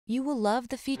You will love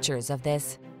the features of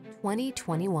this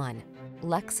 2021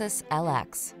 Lexus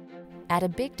LX. Add a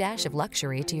big dash of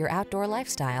luxury to your outdoor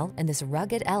lifestyle in this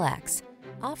rugged LX.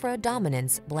 Off-road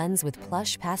dominance blends with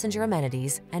plush passenger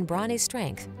amenities and brawny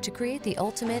strength to create the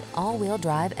ultimate all-wheel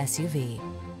drive SUV.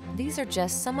 These are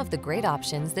just some of the great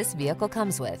options this vehicle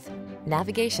comes with: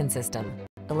 navigation system,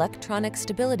 electronic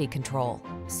stability control,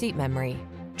 seat memory,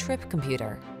 trip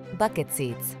computer, bucket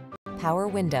seats, power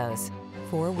windows,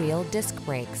 four-wheel disc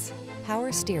brakes,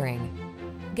 power steering.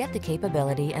 Get the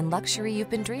capability and luxury you've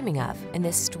been dreaming of in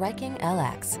this striking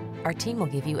LX. Our team will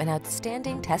give you an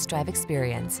outstanding test drive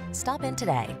experience. Stop in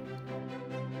today.